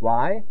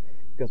 Why?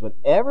 Because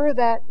whatever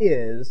that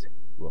is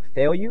will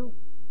fail you.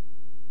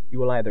 You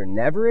will either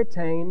never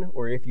attain,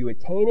 or if you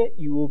attain it,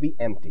 you will be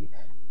empty.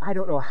 I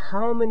don't know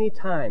how many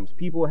times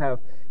people have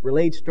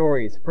relayed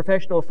stories,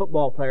 professional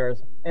football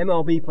players,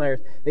 MLB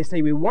players, they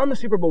say, we won the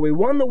Super Bowl, we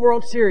won the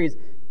World Series.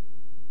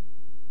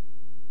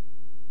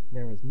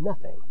 There was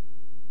nothing,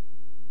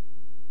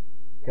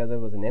 because it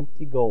was an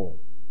empty goal.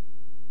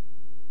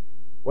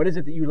 What is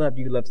it that you love?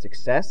 Do you love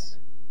success?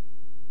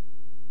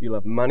 Do you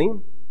love money?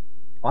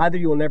 Either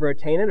you will never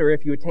attain it, or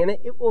if you attain it,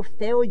 it will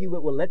fail you,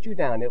 it will let you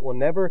down, it will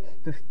never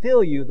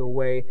fulfill you the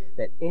way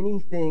that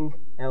anything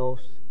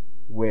else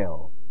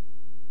will.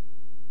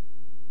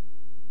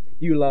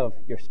 Do you love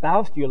your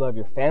spouse? Do you love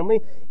your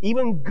family?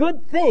 Even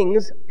good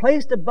things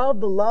placed above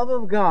the love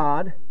of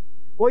God,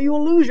 well, you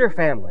will lose your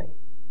family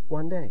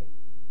one day.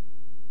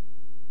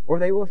 Or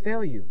they will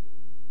fail you.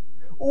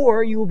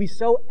 Or you will be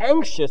so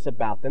anxious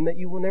about them that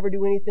you will never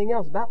do anything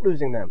else about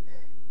losing them.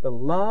 The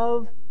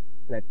love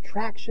and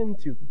attraction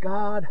to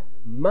God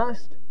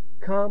must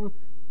come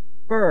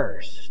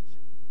first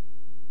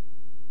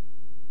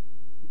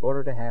in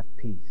order to have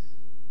peace.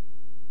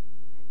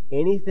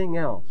 Anything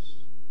else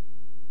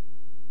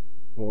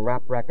will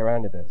wrap back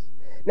around to this.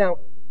 Now,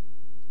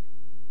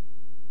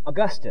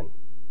 Augustine.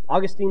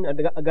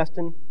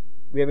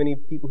 We have any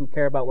people who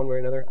care about one way or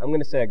another? I'm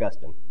going to say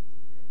Augustine.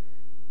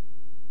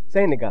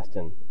 St.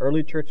 Augustine,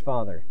 early church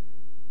father,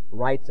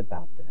 writes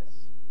about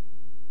this.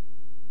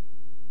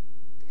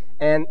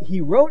 And he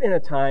wrote in a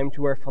time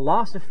to where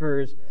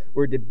philosophers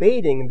were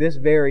debating this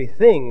very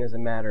thing, as a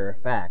matter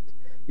of fact,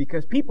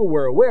 because people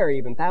were aware,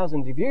 even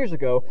thousands of years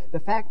ago, the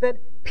fact that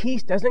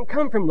peace doesn't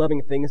come from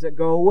loving things that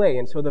go away.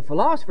 And so the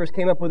philosophers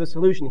came up with a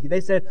solution.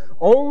 They said,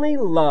 only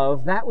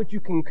love that which you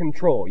can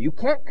control. You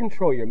can't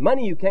control your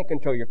money, you can't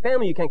control your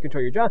family, you can't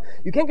control your job,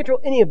 you can't control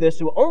any of this,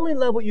 so only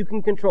love what you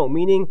can control,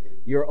 meaning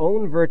your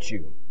own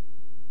virtue.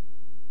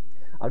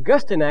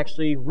 Augustine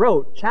actually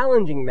wrote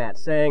challenging that,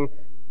 saying,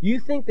 you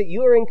think that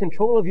you are in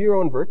control of your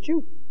own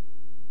virtue?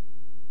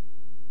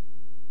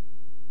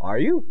 Are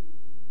you?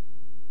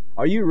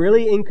 Are you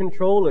really in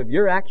control of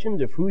your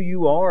actions, of who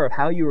you are, of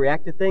how you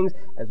react to things,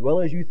 as well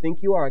as you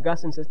think you are?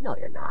 Augustine says, no,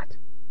 you're not.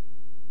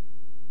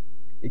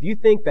 If you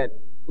think that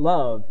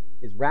love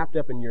is wrapped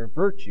up in your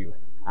virtue,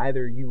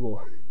 either you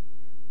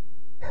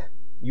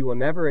will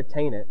never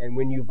attain it, and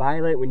when you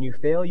violate, when you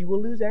fail, you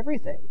will lose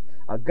everything.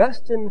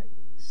 Augustine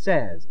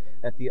says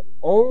that the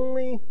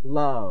only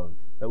love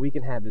that we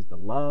can have is the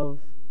love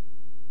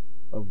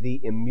of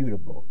the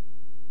immutable,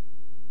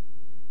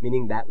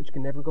 meaning that which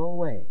can never go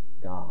away,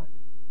 God.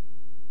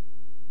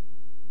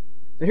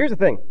 So here's the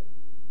thing.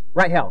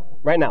 Right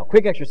now,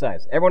 quick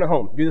exercise. Everyone at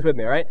home, do this with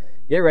me, all right?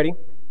 Get ready.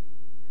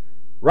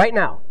 Right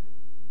now,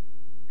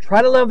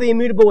 try to love the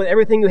immutable with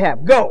everything you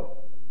have. Go!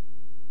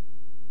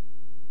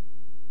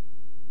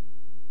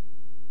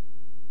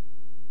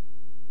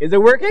 Is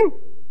it working?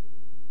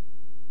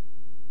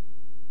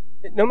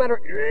 No matter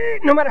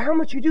how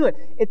much you do it,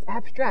 it's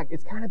abstract.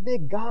 It's kind of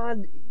big.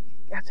 God,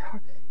 that's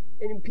hard.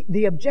 And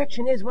the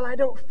objection is, well, I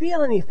don't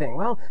feel anything.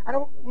 Well, I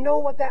don't know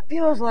what that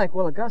feels like.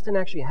 Well, Augustine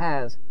actually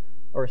has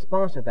a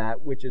response to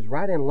that, which is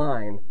right in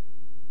line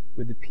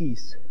with the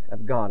peace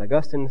of God.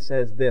 Augustine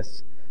says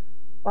this,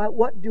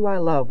 what do I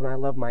love when I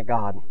love my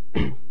God?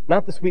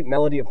 Not the sweet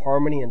melody of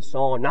harmony and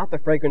song, not the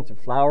fragrance of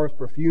flowers,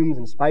 perfumes,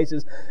 and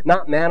spices,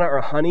 not manna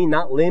or honey,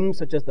 not limbs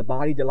such as the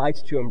body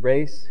delights to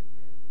embrace.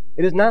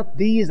 It is not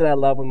these that I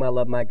love when I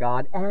love my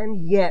God,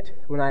 and yet,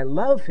 when I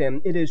love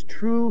Him, it is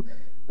true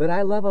that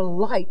I love a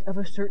light of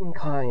a certain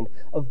kind,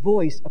 a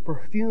voice, a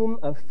perfume,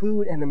 of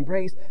food and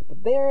embrace,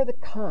 but they are the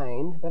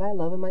kind that I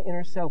love in my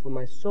inner self, when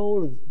my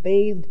soul is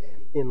bathed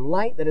in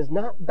light that is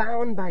not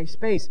bound by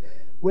space,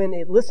 when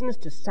it listens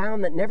to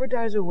sound that never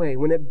dies away,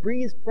 when it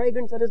breathes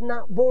fragrance that is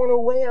not borne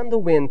away on the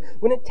wind,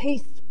 when it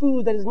tastes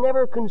food that is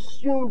never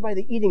consumed by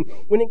the eating,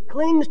 when it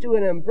clings to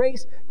an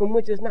embrace from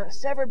which is not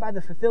severed by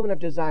the fulfillment of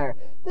desire.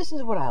 This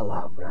is what I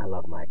love when I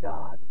love my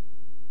God.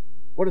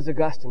 What is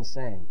Augustine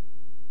saying?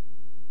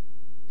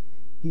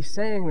 He's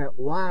saying that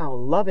while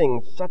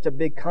loving such a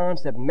big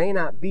concept may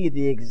not be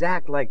the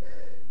exact,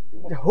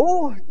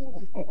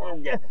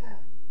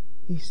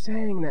 he's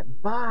saying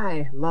that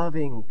by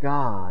loving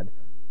God,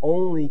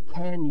 only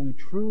can you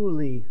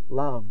truly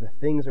love the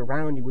things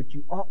around you which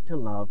you ought to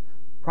love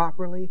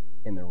properly,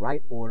 in the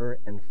right order,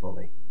 and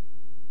fully.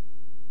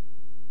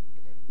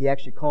 He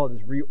actually called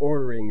this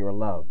reordering your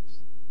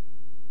loves.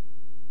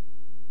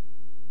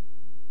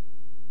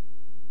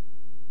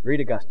 Read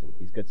Augustine.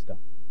 He's good stuff.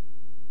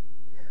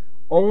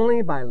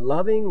 Only by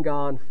loving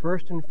God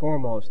first and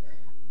foremost,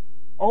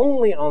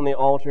 only on the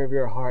altar of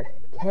your heart,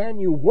 can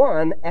you,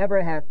 one,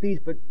 ever have peace,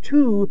 but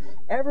two,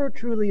 ever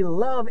truly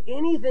love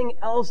anything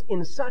else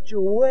in such a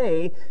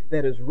way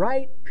that is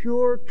right,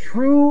 pure,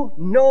 true,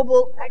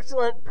 noble,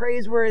 excellent,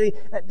 praiseworthy,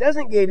 that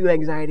doesn't give you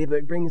anxiety,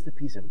 but brings the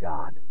peace of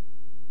God.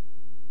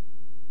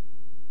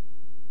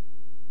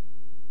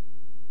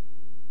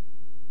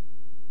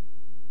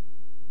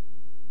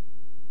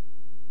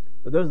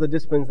 So those are the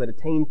disciplines that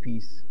attain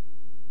peace.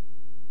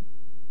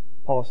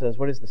 Paul says,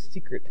 what is the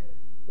secret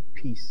of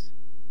peace?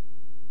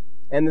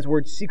 And this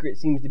word secret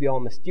seems to be all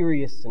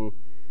mysterious and,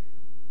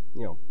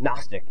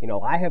 Gnostic.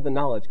 I have the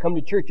knowledge. Come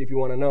to church if you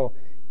want to know.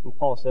 And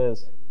Paul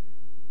says,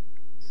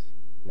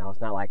 no, it's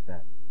not like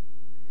that.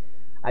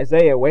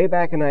 Isaiah, way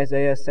back in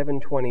Isaiah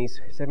 7:20s,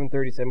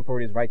 7:30,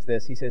 7:40s, writes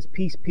this. He says,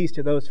 peace, peace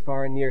to those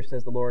far and near,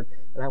 says the Lord,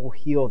 and I will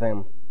heal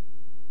them.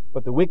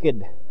 But the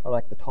wicked are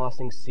like the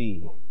tossing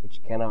sea,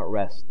 which cannot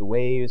rest. The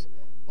waves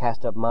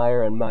cast up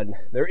mire and mud.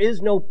 There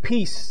is no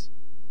peace,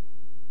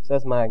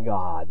 says my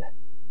God,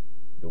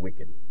 the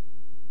wicked.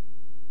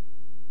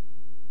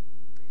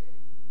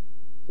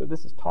 So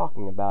this is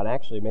talking about,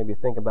 actually, maybe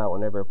think about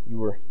whenever you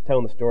were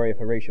telling the story of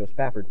Horatio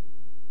Spafford.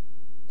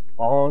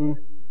 on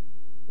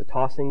the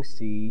tossing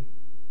sea,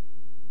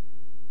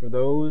 for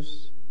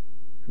those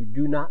who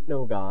do not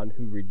know God,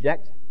 who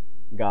reject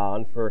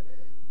God, for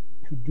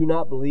who do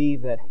not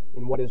believe that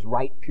in what is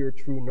right, pure,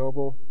 true,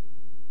 noble,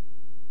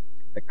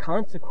 the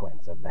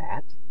consequence of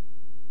that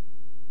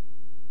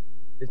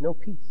is no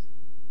peace.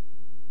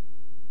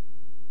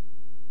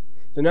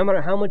 So no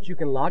matter how much you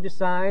can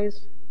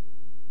logicize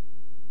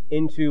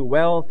into,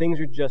 well, things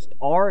are just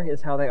are,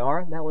 is how they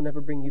are, that will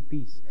never bring you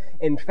peace.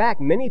 In fact,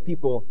 many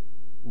people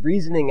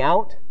reasoning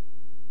out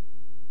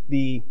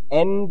the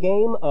end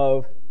game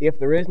of if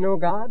there is no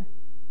God,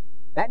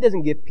 that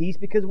doesn't give peace,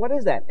 because what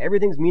is that?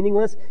 Everything's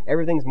meaningless,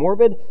 everything's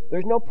morbid,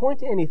 there's no point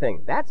to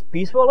anything. That's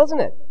peaceful, isn't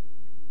it?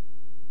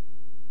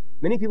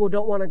 Many people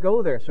don't want to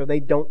go there, so they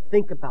don't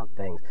think about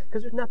things,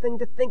 because there's nothing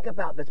to think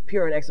about that's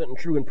pure and excellent and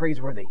true and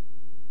praiseworthy.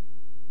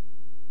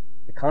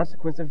 The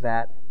consequence of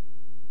that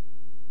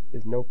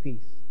is no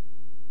peace.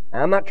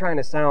 And I'm not trying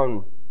to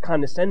sound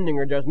condescending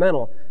or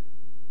judgmental.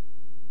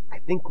 I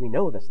think we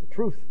know that's the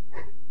truth.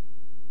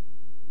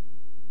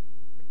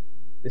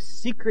 The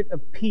secret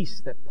of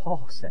peace that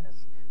Paul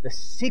says, the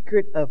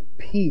secret of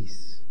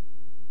peace,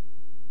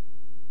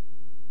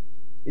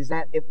 is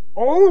that if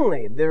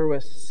only there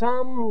was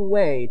some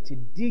way to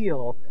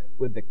deal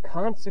with the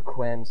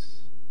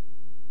consequence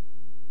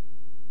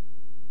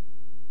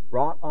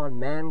brought on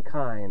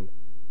mankind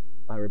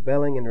by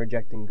rebelling and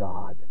rejecting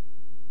God.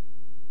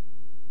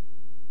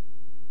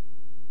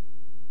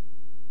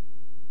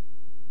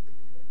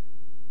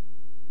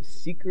 The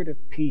secret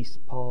of peace,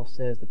 Paul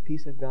says, the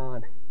peace of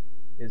God,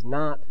 is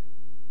not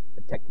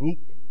a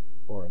technique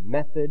or a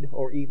method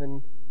or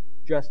even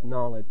just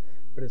knowledge,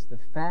 but it's the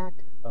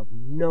fact of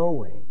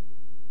knowing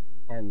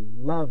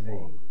and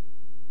loving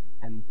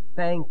and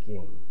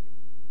thanking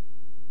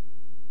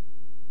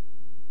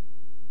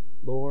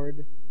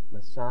Lord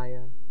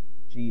Messiah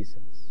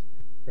Jesus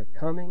for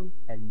coming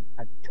and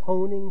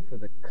atoning for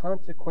the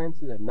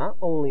consequences of not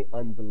only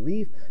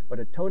unbelief, but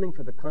atoning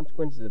for the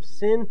consequences of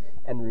sin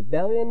and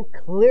rebellion,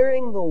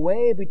 clearing the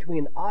way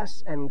between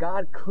us and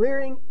God,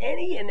 clearing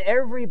any and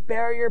every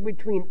barrier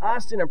between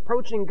us and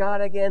approaching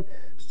God again,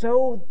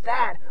 so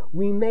that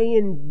we may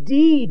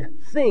indeed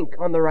think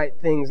on the right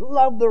things,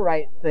 love the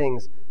right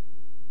things,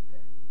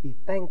 be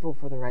thankful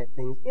for the right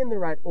things in the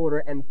right order,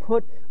 and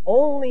put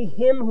only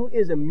Him who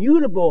is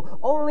immutable,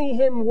 only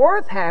Him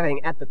worth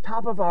having at the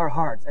top of our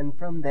hearts, and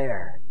from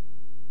there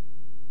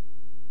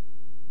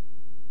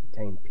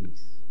attain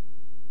peace.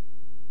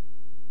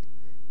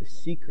 The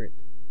secret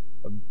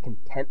of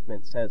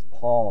contentment, says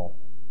Paul,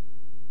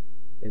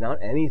 is not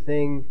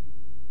anything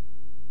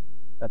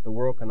that the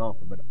world can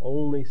offer, but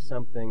only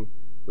something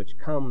which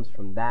comes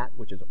from that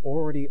which has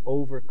already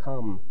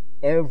overcome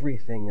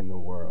everything in the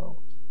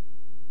world.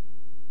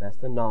 That's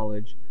the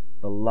knowledge,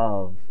 the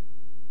love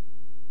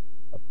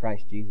of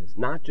Christ Jesus.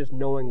 Not just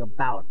knowing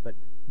about, but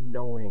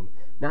knowing.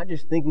 Not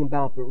just thinking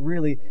about, but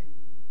really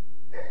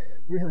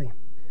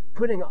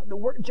putting on the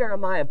word,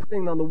 Jeremiah,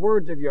 putting on the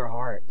words of your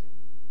heart.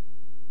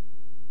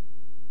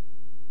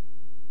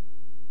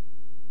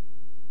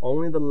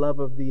 Only the love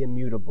of the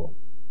immutable.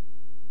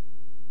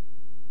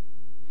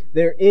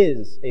 There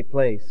is a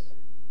place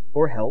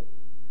for help.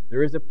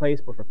 There is a place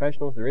for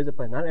professionals. There is a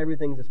place. Not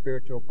everything's a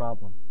spiritual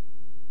problem.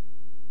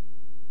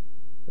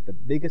 But the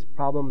biggest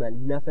problem that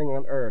nothing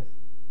on earth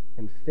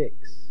can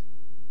fix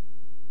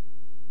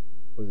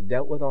was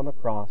dealt with on the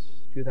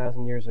cross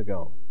 2,000 years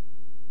ago.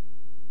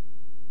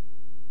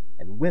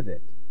 And with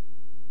it,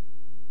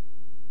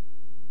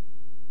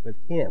 with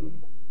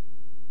Him,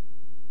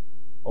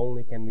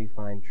 only can we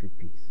find true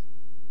peace.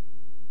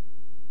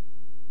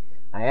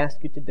 I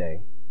ask you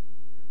today,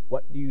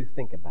 what do you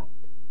think about?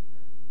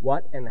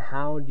 What and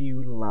how do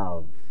you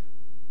love?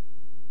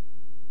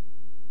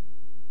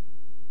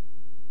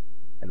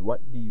 And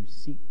what do you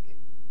seek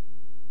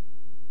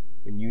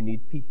when you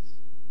need peace?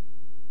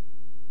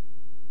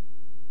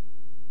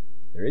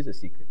 There is a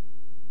secret.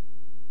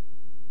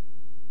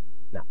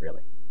 Not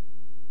really.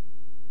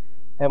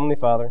 Heavenly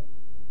Father,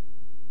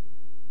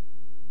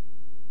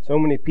 so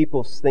many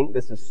people think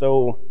this is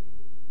so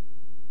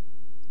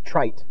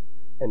trite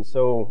and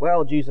so,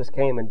 well, Jesus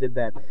came and did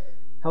that.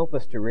 Help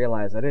us to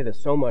realize that it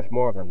is so much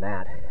more than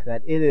that.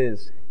 That it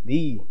is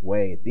the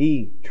way,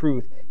 the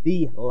truth,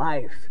 the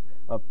life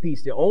of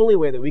peace, the only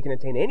way that we can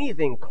attain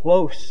anything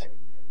close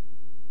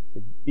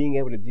to being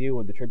able to deal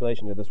with the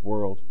tribulation of this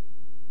world.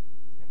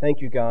 Thank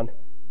you, God,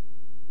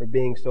 for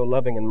being so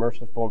loving and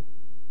merciful,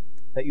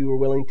 that you were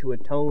willing to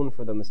atone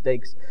for the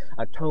mistakes,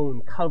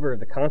 cover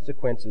the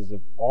consequences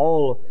of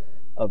all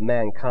of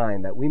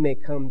mankind, that we may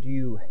come to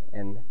you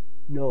and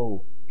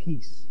know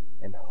peace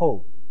and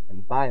hope,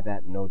 and by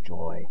that know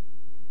joy.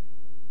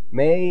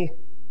 May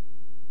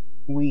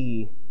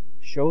we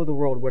show the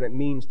world what it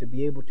means to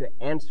be able to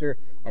answer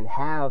and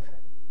have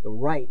the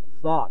right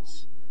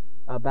thoughts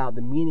about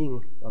the meaning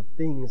of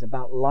things,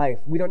 about life.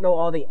 We don't know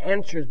all the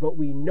answers, but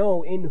we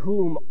know in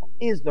whom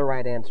is the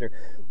right answer.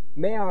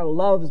 May our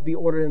loves be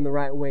ordered in the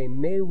right way.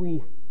 May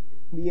we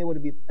be able to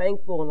be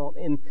thankful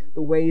in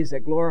the ways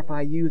that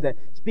glorify you, that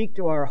speak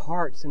to our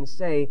hearts and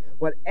say,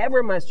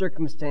 whatever my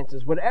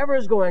circumstances, whatever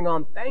is going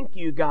on, thank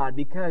you, God,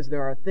 because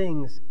there are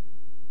things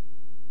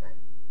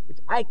which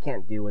I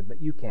can't deal with,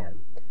 but you can.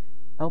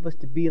 Help us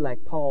to be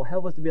like Paul.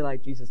 Help us to be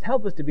like Jesus.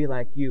 Help us to be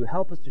like you.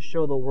 Help us to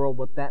show the world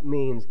what that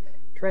means.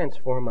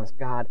 Transform us,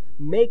 God.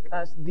 Make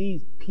us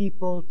these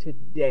people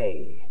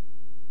today.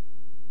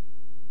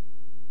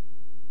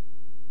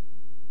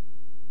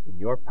 In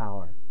your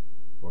power,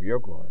 for your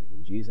glory.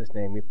 In Jesus'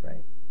 name we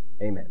pray.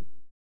 Amen.